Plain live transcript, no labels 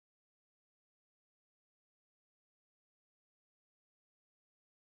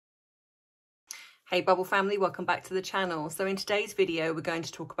Hey Bubble family, welcome back to the channel. So in today's video, we're going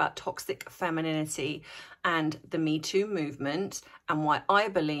to talk about toxic femininity and the Me Too movement and why I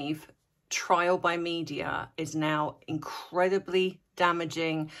believe trial by media is now incredibly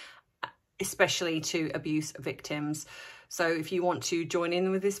damaging, especially to abuse victims. So if you want to join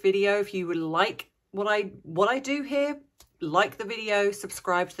in with this video, if you would like what I do here, like the video,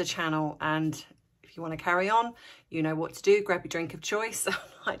 subscribe to the channel, and if you want to carry on, you know what to do. Grab your drink of choice.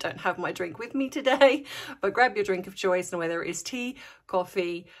 I don't have my drink with me today, but grab your drink of choice, and whether it is tea,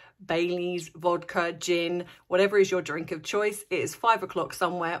 coffee, Bailey's, vodka, gin, whatever is your drink of choice, it is 5 o'clock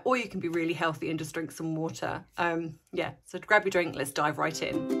somewhere, or you can be really healthy and just drink some water. Yeah, so grab your drink, let's dive right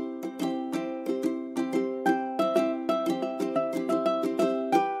in.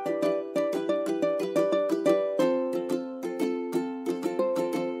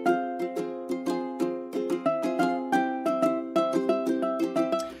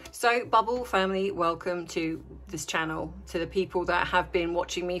 So Bubble family, welcome to this channel, to the people that have been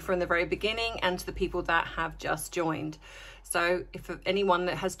watching me from the very beginning and to the people that have just joined. So if anyone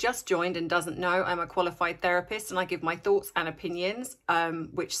that has just joined and doesn't know, I'm a qualified therapist and I give my thoughts and opinions,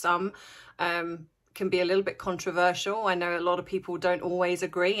 which some can be a little bit controversial. I know a lot of people don't always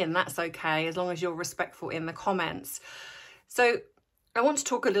agree, and that's okay as long as you're respectful in the comments. So I want to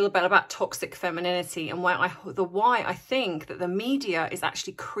talk a little bit about toxic femininity and why I think that the media is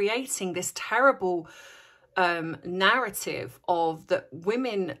actually creating this terrible narrative of that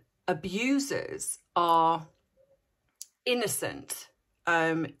women abusers are innocent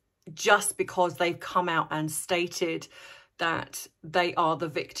just because they've come out and stated that they are the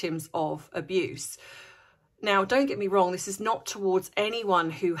victims of abuse. Now, don't get me wrong, this is not towards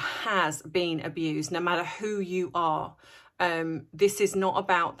anyone who has been abused, no matter who you are. This is not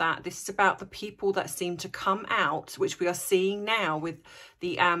about that. This is about the people that seem to come out, which we are seeing now with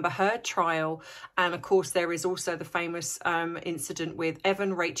the Amber Heard trial. And of course, there is also the famous incident with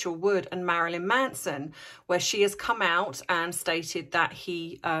Evan Rachel Wood and Marilyn Manson, where she has come out and stated that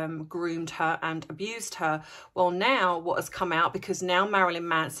he groomed her and abused her. Well, now what has come out, because now Marilyn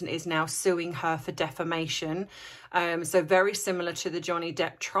Manson is now suing her for defamation. So very similar to the Johnny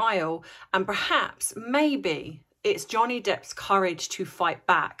Depp trial. And perhaps, maybe, it's Johnny Depp's courage to fight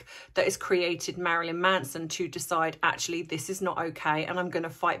back that has created Marilyn Manson to decide, actually, this is not okay, and I'm going to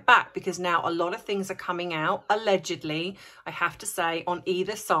fight back, because now a lot of things are coming out, allegedly, I have to say, on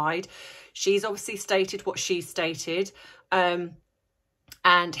either side. She's obviously stated what she stated, and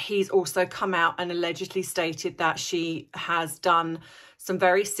he's also come out and allegedly stated that she has done some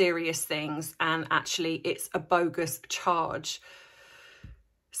very serious things, and actually it's a bogus charge.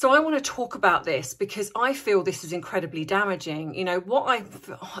 So I want to talk about this because I feel this is incredibly damaging. You know,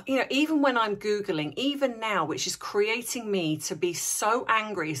 even when I'm Googling, even now, which is creating me to be so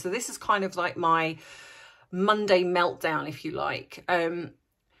angry. So this is kind of like my Monday meltdown, if you like.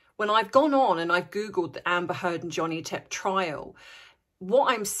 When I've gone on and I've Googled the Amber Heard and Johnny Depp trial,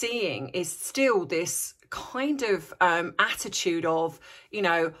 what I'm seeing is still this kind of attitude of, you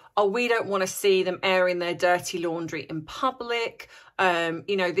know, oh, we don't want to see them airing their dirty laundry in public.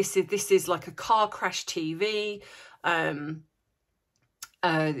 You know, this is like a car crash TV. You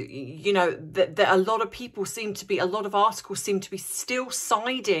know, that a lot of people a lot of articles seem to be still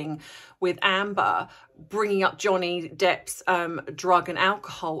siding with Amber, bringing up Johnny Depp's drug and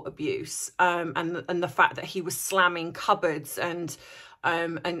alcohol abuse, and the fact that he was slamming cupboards and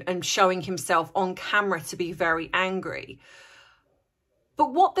showing himself on camera to be very angry.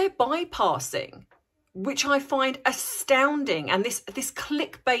 But what they're bypassing, which I find astounding, and this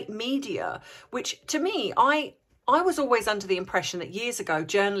clickbait media, which to me, I was always under the impression that years ago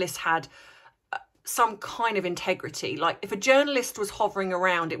journalists had some kind of integrity. Like if a journalist was hovering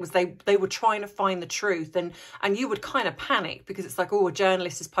around, it was they were trying to find the truth, and you would kind of panic because it's like, oh, a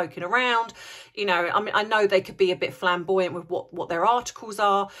journalist is poking around. You know, I mean, I know they could be a bit flamboyant with what their articles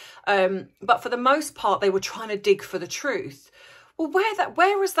are, but for the most part, they were trying to dig for the truth. Well,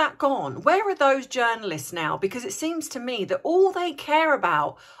 where has that gone? Where are those journalists now? Because it seems to me that all they care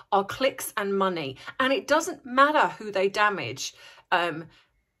about are clicks and money, and it doesn't matter who they damage.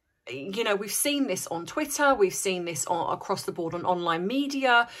 You know, we've seen this on Twitter, we've seen this across the board on online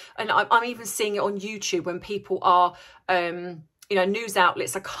media, and I'm even seeing it on YouTube when people are, you know, news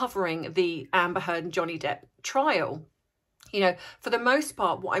outlets are covering the Amber Heard and Johnny Depp trial. You know, for the most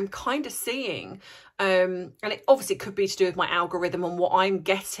part, what I'm kind of seeing, and it obviously could be to do with my algorithm and what I'm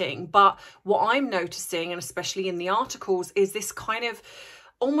getting, but what I'm noticing, and especially in the articles, is this kind of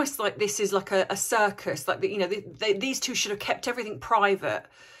almost like this is like a circus, like, you know, these two should have kept everything private.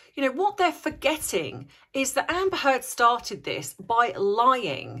 You know, what they're forgetting is that Amber Heard started this by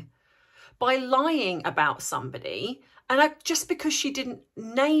lying. by lying about somebody, and just because she didn't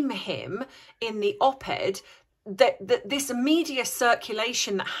name him in the op-ed, that this media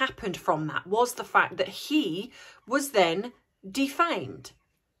circulation that happened from that was the fact that he was then defamed.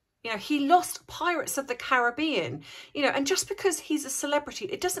 You know, he lost Pirates of the Caribbean, you know, and just because he's a celebrity,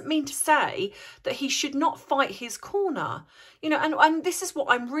 it doesn't mean to say that he should not fight his corner, you know, and this is what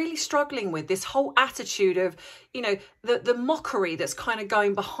I'm really struggling with, this whole attitude of, you know, the mockery that's kind of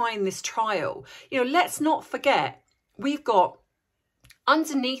going behind this trial. You know, let's not forget, we've got,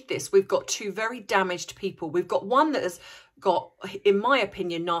 underneath this, we've got two very damaged people. We've got one that has got, in my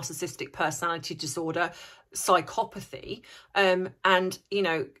opinion, narcissistic personality disorder, psychopathy, and, you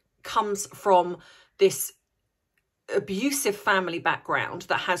know, comes from this abusive family background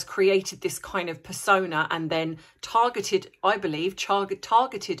that has created this kind of persona and then targeted, I believe,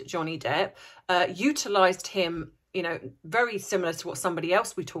 targeted Johnny Depp, utilised him, you know, very similar to what somebody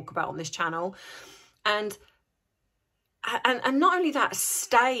else we talk about on this channel. And not only that,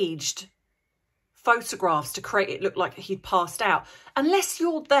 staged photographs to create it look like he'd passed out. Unless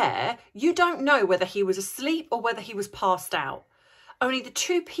you're there, you don't know whether he was asleep or whether he was passed out. Only the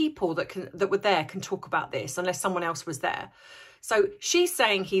two people that were there can talk about this, unless someone else was there. So she's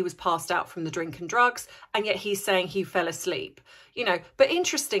saying he was passed out from the drink and drugs, and yet he's saying he fell asleep. You know, but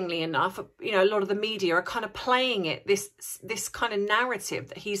interestingly enough, you know, a lot of the media are kind of playing it, this kind of narrative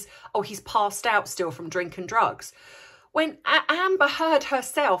that he's passed out still from drink and drugs. When Amber Heard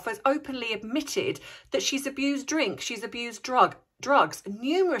herself has openly admitted that she's abused drink, she's abused drugs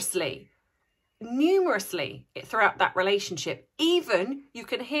numerously throughout that relationship. Even you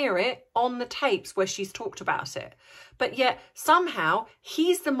can hear it on the tapes where she's talked about it. But yet somehow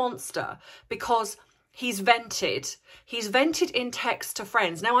he's the monster because he's vented in text to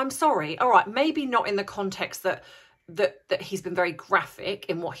friends. Now, I'm sorry, all right, maybe not in the context that he's been very graphic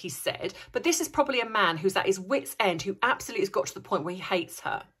in what he said, but this is probably a man who's at his wit's end, who absolutely has got to the point where he hates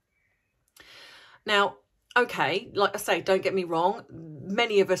her. Now, okay, like I say, don't get me wrong,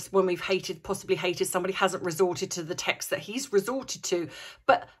 many of us, when we've possibly hated somebody, hasn't resorted to the text that he's resorted to.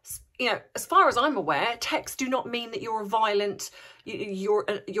 But, you know, as far as I'm aware, texts do not mean that you're a violent, you're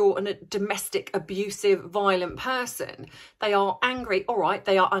a domestic, abusive, violent person. They are angry, all right,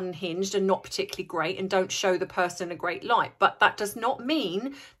 they are unhinged and not particularly great and don't show the person in a great light. But that does not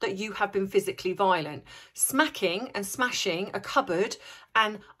mean that you have been physically violent. Smacking and smashing a cupboard,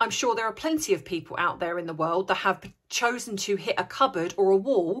 and I'm sure there are plenty of people out there in the world that have chosen to hit a cupboard or a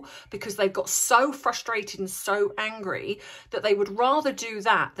wall because they've got so frustrated and so angry that they would rather do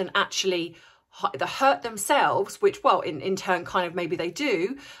that than actually either hurt themselves, which, well, in turn kind of maybe they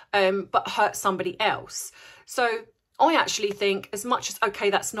do, but hurt somebody else. So I actually think, as much as, okay,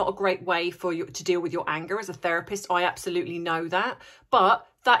 that's not a great way for you to deal with your anger as a therapist, I absolutely know that, but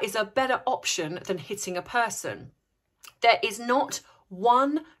that is a better option than hitting a person. There is not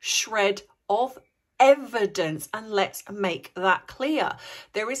one shred of evidence, and let's make that clear.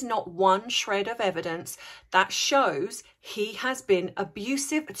 There is not one shred of evidence that shows he has been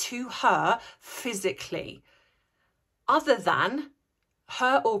abusive to her physically, other than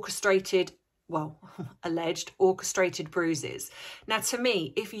her orchestrated, well, alleged orchestrated bruises. Now, to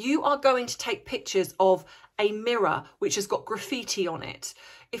me, if you are going to take pictures of a mirror which has got graffiti on it,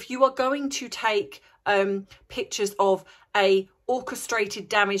 if you are going to take pictures of a orchestrated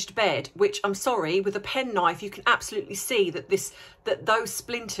damaged bed, which, I'm sorry, with a penknife you can absolutely see that those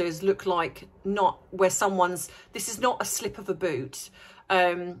splinters look like not where this is not a slip of a boot.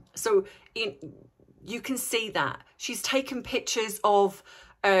 So you can see that she's taken pictures of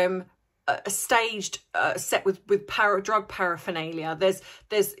a staged set with drug paraphernalia.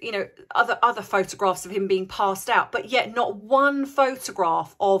 There's you know, other photographs of him being passed out, but yet not one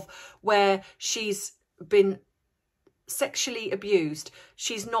photograph of where she's been sexually abused.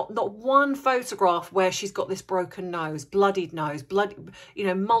 She's not one photograph where she's got this broken nose, bloodied nose, you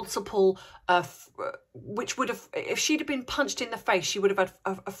know, multiple which would have, if she'd have been punched in the face, she would have had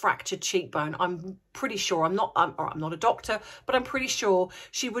a fractured cheekbone. I'm pretty sure. I'm not a doctor, but I'm pretty sure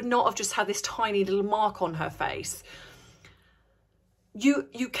she would not have just had this tiny little mark on her face.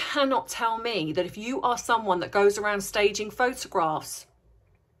 You cannot tell me that if you are someone that goes around staging photographs,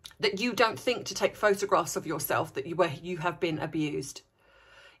 that you don't think to take photographs of yourself where you have been abused.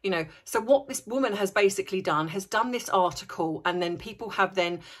 You know, so what this woman has basically done, has done this article, and then people have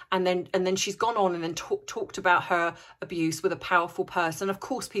then she's gone on and then talked about her abuse with a powerful person. Of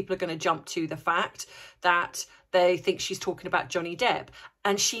course, people are going to jump to the fact that they think she's talking about Johnny Depp.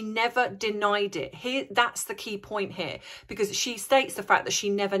 And she never denied it. That's the key point here, because she states the fact that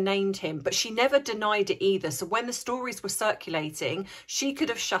she never named him, but she never denied it either. So when the stories were circulating, she could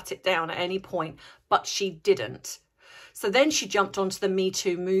have shut it down at any point, but she didn't. So then she jumped onto the Me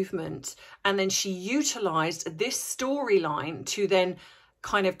Too movement, and then she utilised this storyline to then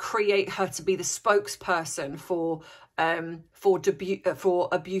kind of create her to be the spokesperson for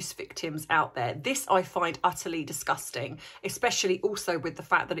abuse victims out there. This I find utterly disgusting, especially also with the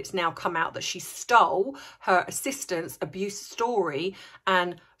fact that it's now come out that she stole her assistant's abuse story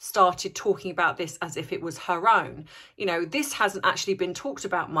and started talking about this as if it was her own. You know, this hasn't actually been talked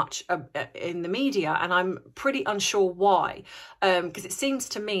about much in the media, and I'm pretty unsure why, because it seems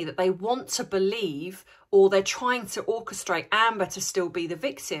to me that they want to believe, or they're trying to orchestrate Amber to still be the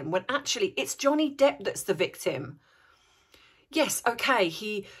victim, when actually it's Johnny Depp that's the victim. Yes, okay,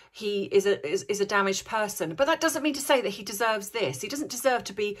 he is a damaged person, but that doesn't mean to say that he deserves this. He doesn't deserve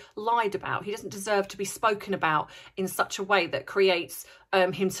to be lied about. He doesn't deserve to be spoken about in such a way that creates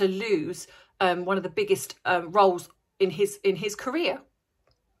him to lose one of the biggest roles in his career.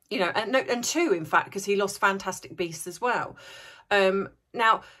 You know, and two, in fact, because he lost Fantastic Beasts as well.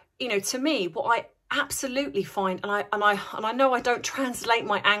 Now, you know, to me, what I absolutely find, and I know I don't translate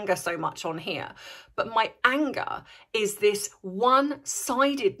my anger so much on here, but my anger is this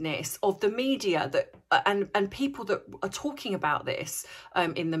one-sidedness of the media that and people that are talking about this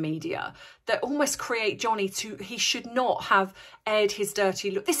in the media, that almost create Johnny he should not have aired his dirty.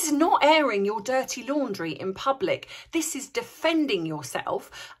 This is not airing your dirty laundry in public. This is defending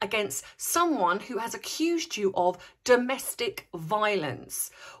yourself against someone who has accused you of domestic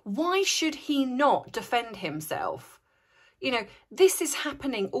violence. Why should he not defend himself? You know, this is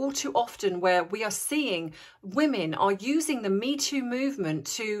happening all too often, where we are seeing women are using the Me Too movement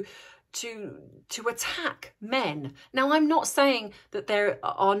to attack men. Now, I'm not saying that there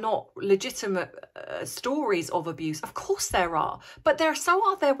are not legitimate stories of abuse. Of course there are, but so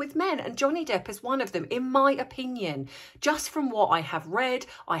are there with men, and Johnny Depp is one of them, in my opinion. Just from what I have read,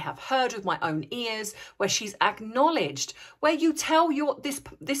 I have heard with my own ears, where she's acknowledged, where you tell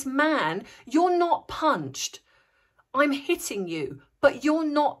this man, you're not punched. I'm hitting you, but you're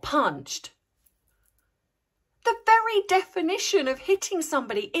not punched. The very definition of hitting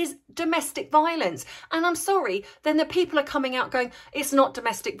somebody is domestic violence. And I'm sorry, then the people are coming out going, it's not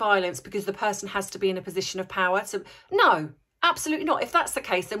domestic violence because the person has to be in a position of power. So no, absolutely not. If that's the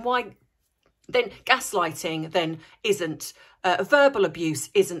case, then why? Then gaslighting then isn't, verbal abuse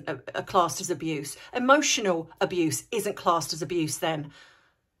isn't classed as abuse. Emotional abuse isn't classed as abuse then.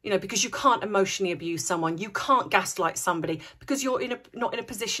 You know, because you can't emotionally abuse someone. You can't gaslight somebody because you're not in a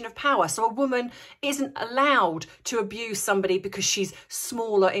position of power. So a woman isn't allowed to abuse somebody because she's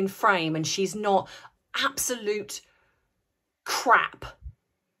smaller in frame and she's not absolute crap.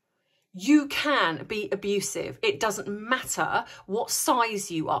 You can be abusive. It doesn't matter what size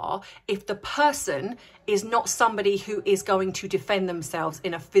you are if the person is not somebody who is going to defend themselves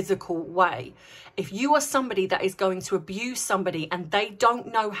in a physical way. If you are somebody that is going to abuse somebody and they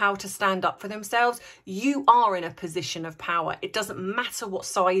don't know how to stand up for themselves, you are in a position of power. It doesn't matter what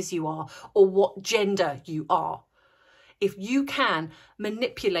size you are or what gender you are. If you can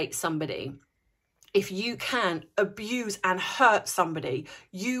manipulate somebody, if you can abuse and hurt somebody,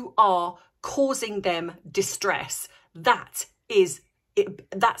 you are causing them distress. That's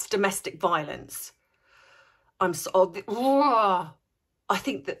domestic violence. I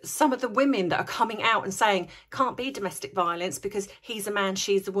think that some of the women that are coming out and saying can't be domestic violence because he's a man,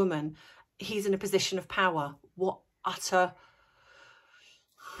 she's a woman, he's in a position of power. What utter...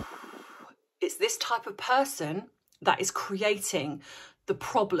 It's this type of person that is creating the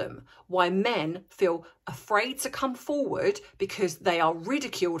problem, why men feel afraid to come forward because they are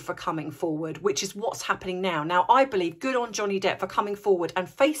ridiculed for coming forward, which is what's happening now. Now, I believe good on Johnny Depp for coming forward and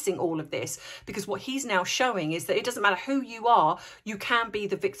facing all of this, because what he's now showing is that it doesn't matter who you are, you can be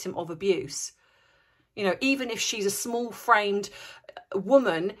the victim of abuse. You know, even if she's a small-framed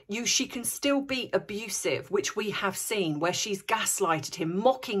woman, she can still be abusive, which we have seen, where she's gaslighted him,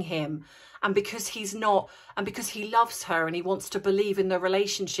 mocking him, and because he's not, and because he loves her and he wants to believe in the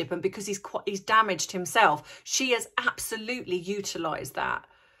relationship, and because he's damaged himself, she has absolutely utilised that.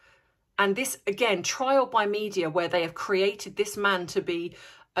 And this, again, trial by media, where they have created this man to be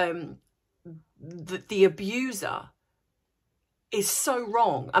the abuser, is so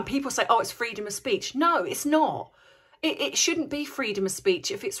wrong. And people say, oh, it's freedom of speech. No, it's not. It shouldn't be freedom of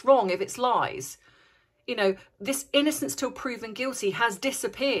speech if it's wrong, if it's lies. You know, this innocence till proven guilty has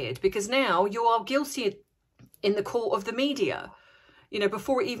disappeared because now you are guilty in the court of the media. you know,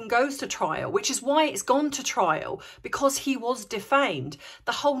 before it even goes to trial, which is why it's gone to trial, because he was defamed.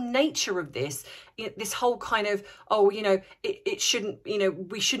 The whole nature of this whole kind of, oh, you know, it shouldn't, you know,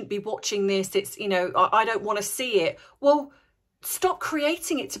 we shouldn't be watching this. It's, you know, I don't want to see it. Well, stop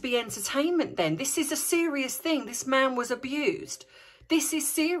creating it to be entertainment then. This is a serious thing. This man was abused. This is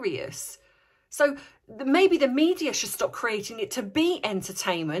serious. So maybe the media should stop creating it to be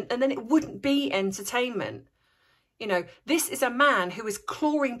entertainment, and then it wouldn't be entertainment. You know, this is a man who is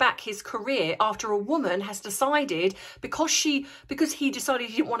clawing back his career after a woman has decided, because he decided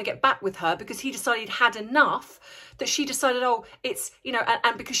he didn't want to get back with her, because he decided he'd had enough, that she decided, oh, it's, you know,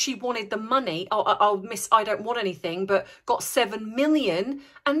 and because she wanted the money, I don't want anything, but got 7 million.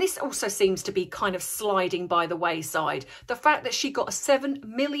 And this also seems to be kind of sliding by the wayside. The fact that she got a $7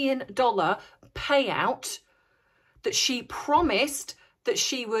 million payout that she promised that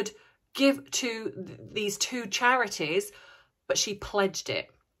she would give to these 2 charities, but she pledged it.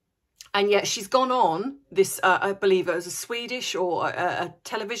 And yet she's gone on this, I believe it was a Swedish or a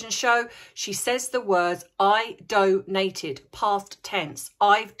television show. She says the words, I donated, past tense.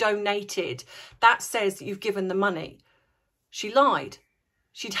 I've donated. That says you've given the money. She lied.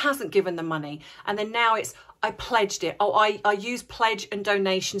 She hasn't given the money. And then now it's, I pledged it. Oh, I use pledge and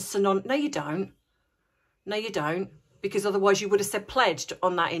donation synonymous. No, you don't. No, you don't. Because otherwise you would have said pledged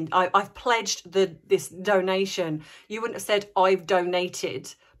on that end. I've pledged this donation. You wouldn't have said I've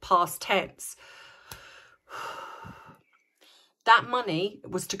donated, past tense. That money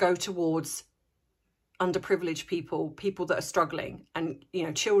was to go towards underprivileged people, people that are struggling, and, you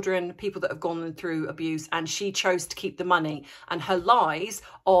know, children, people that have gone through abuse. And she chose to keep the money. And her lies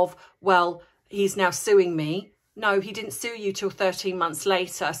of, well, he's now suing me. No, he didn't sue you till 13 months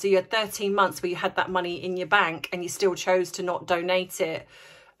later. So you had 13 months where you had that money in your bank and you still chose to not donate it.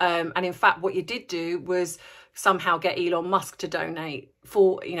 And in fact, what you did do was somehow get Elon Musk to donate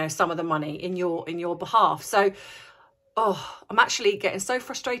for, you know, some of the money in your behalf. So, oh, I'm actually getting so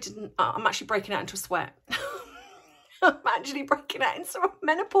frustrated. And I'm actually breaking out into a sweat. I'm actually breaking out into a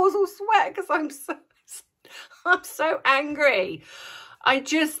menopausal sweat because I'm so angry.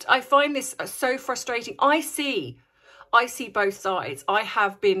 I find this so frustrating. I see both sides. I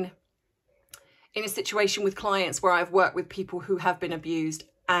have been in a situation with clients where I've worked with people who have been abused,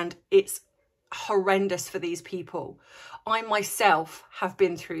 and it's horrendous for these people. I myself have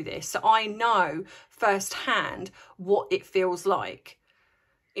been through this, so I know firsthand what it feels like.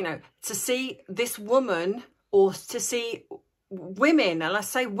 You know, to see this woman, or to see women, and I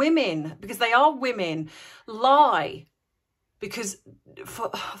say women because they are women, lie. Because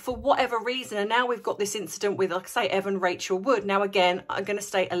for whatever reason, and now we've got this incident with, like I say, Evan Rachel Wood. Now, again, I'm going to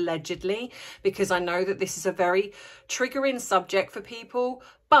state allegedly, because I know that this is a very triggering subject for people.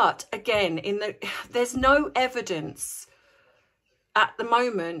 But again, there's no evidence at the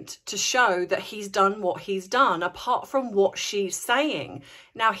moment to show that he's done what he's done, apart from what she's saying.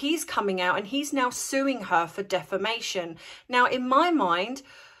 Now, he's coming out and he's now suing her for defamation. Now, in my mind,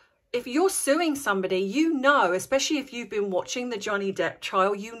 if you're suing somebody, you know, especially if you've been watching the Johnny Depp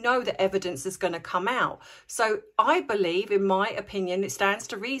trial, you know that evidence is going to come out. So I believe, in my opinion, it stands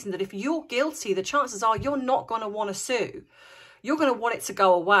to reason that if you're guilty, the chances are you're not going to want to sue. You're going to want it to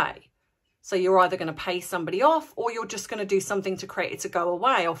go away. So you're either going to pay somebody off, or you're just going to do something to create it to go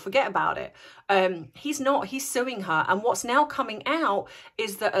away, or forget about it. He's not. He's suing her. And what's now coming out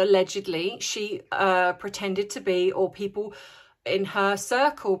is that allegedly she pretended to be, or people in her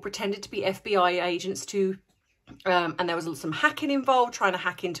circle pretended to be FBI agents to, and there was some hacking involved, trying to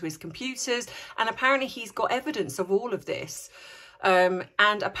hack into his computers. And apparently he's got evidence of all of this. And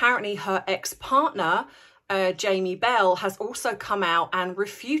apparently her ex-partner, Jamie Bell, has also come out and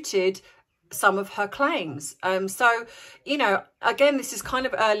refuted some of her claims. So, you know, again, this is kind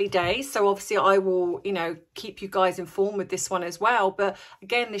of early days, so obviously I will, you know, keep you guys informed with this one as well. But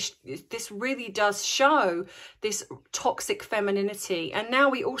again, this really does show this toxic femininity. And now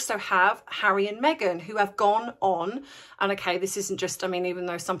we also have Harry and Meghan, who have gone on, and okay, this isn't just, I mean, even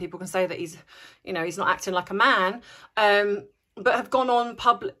though some people can say that he's, you know, he's not acting like a man, but have gone on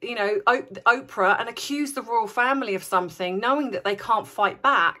public, you know, Oprah, and accused the royal family of something, knowing that they can't fight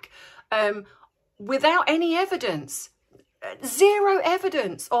back. Without any evidence, zero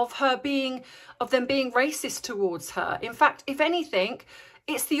evidence of them being racist towards her. In fact, if anything,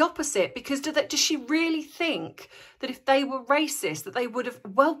 it's the opposite, because does she really think that if they were racist, that they would have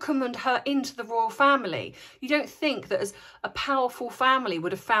welcomed her into the royal family? You don't think that as a powerful family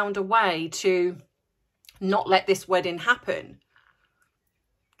would have found a way to not let this wedding happen?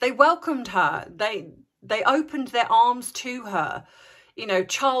 They welcomed her. They opened their arms to her. You know,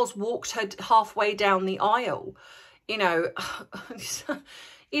 Charles walked her halfway down the aisle. you know,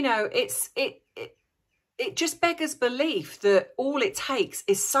 you know, it just beggars belief that all it takes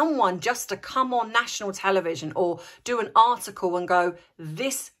is someone just to come on national television or do an article and go,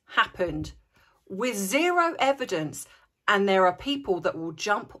 this happened, with zero evidence. And there are people that will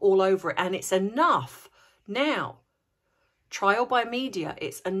jump all over it. And it's enough now. Trial by media,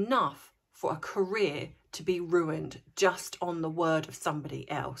 it's enough for a career to be ruined just on the word of somebody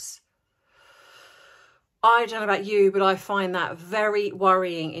else. I don't know about you, but I find that very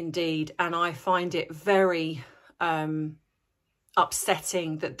worrying indeed. And I find it very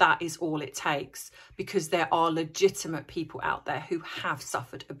upsetting that that is all it takes, because there are legitimate people out there who have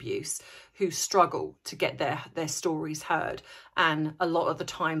suffered abuse, who struggle to get their stories heard. And a lot of the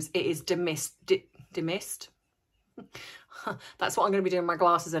times it is dismissed. That's what I'm going to be doing with my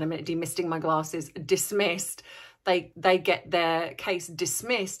glasses in a minute, demisting my glasses, dismissed. They get their case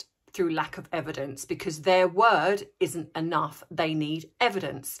dismissed through lack of evidence, because their word isn't enough. They need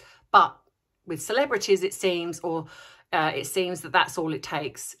evidence. But with celebrities, it seems, or it seems that that's all it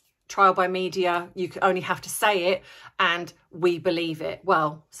takes. Trial by media, you only have to say it and we believe it.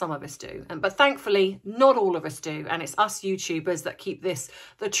 Well, some of us do. But thankfully, not all of us do. And it's us YouTubers that keep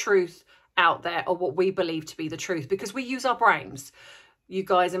the truth out there, or what we believe to be the truth, because we use our brains. You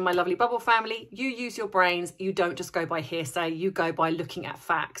guys in my lovely bubble family, you use your brains. You don't just go by hearsay. You go by looking at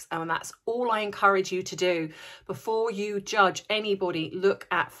facts. And that's all I encourage you to do. Before you judge anybody, look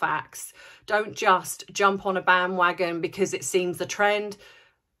at facts. Don't just jump on a bandwagon because it seems the trend.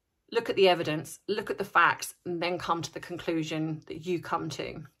 Look at the evidence, look at the facts, and then come to the conclusion that you come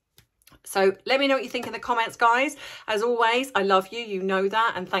to. So let me know what you think in the comments, guys. As always, I love you. You know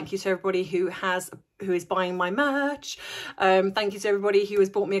that. And thank you to everybody who is buying my merch. Thank you to everybody who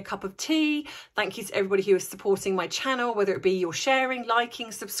has bought me a cup of tea. Thank you to everybody who is supporting my channel, whether it be you're sharing,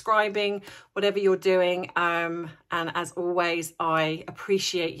 liking, subscribing, whatever you're doing. And as always, I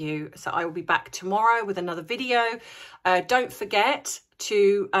appreciate you. So I will be back tomorrow with another video. Don't forget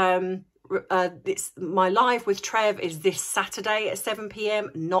to my live with Trev is this Saturday at 7 p.m,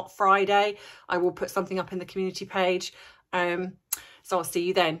 not Friday. I will put something up in the community page. So I'll see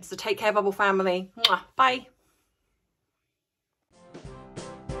you then. So take care, bubble family. Mwah. Bye.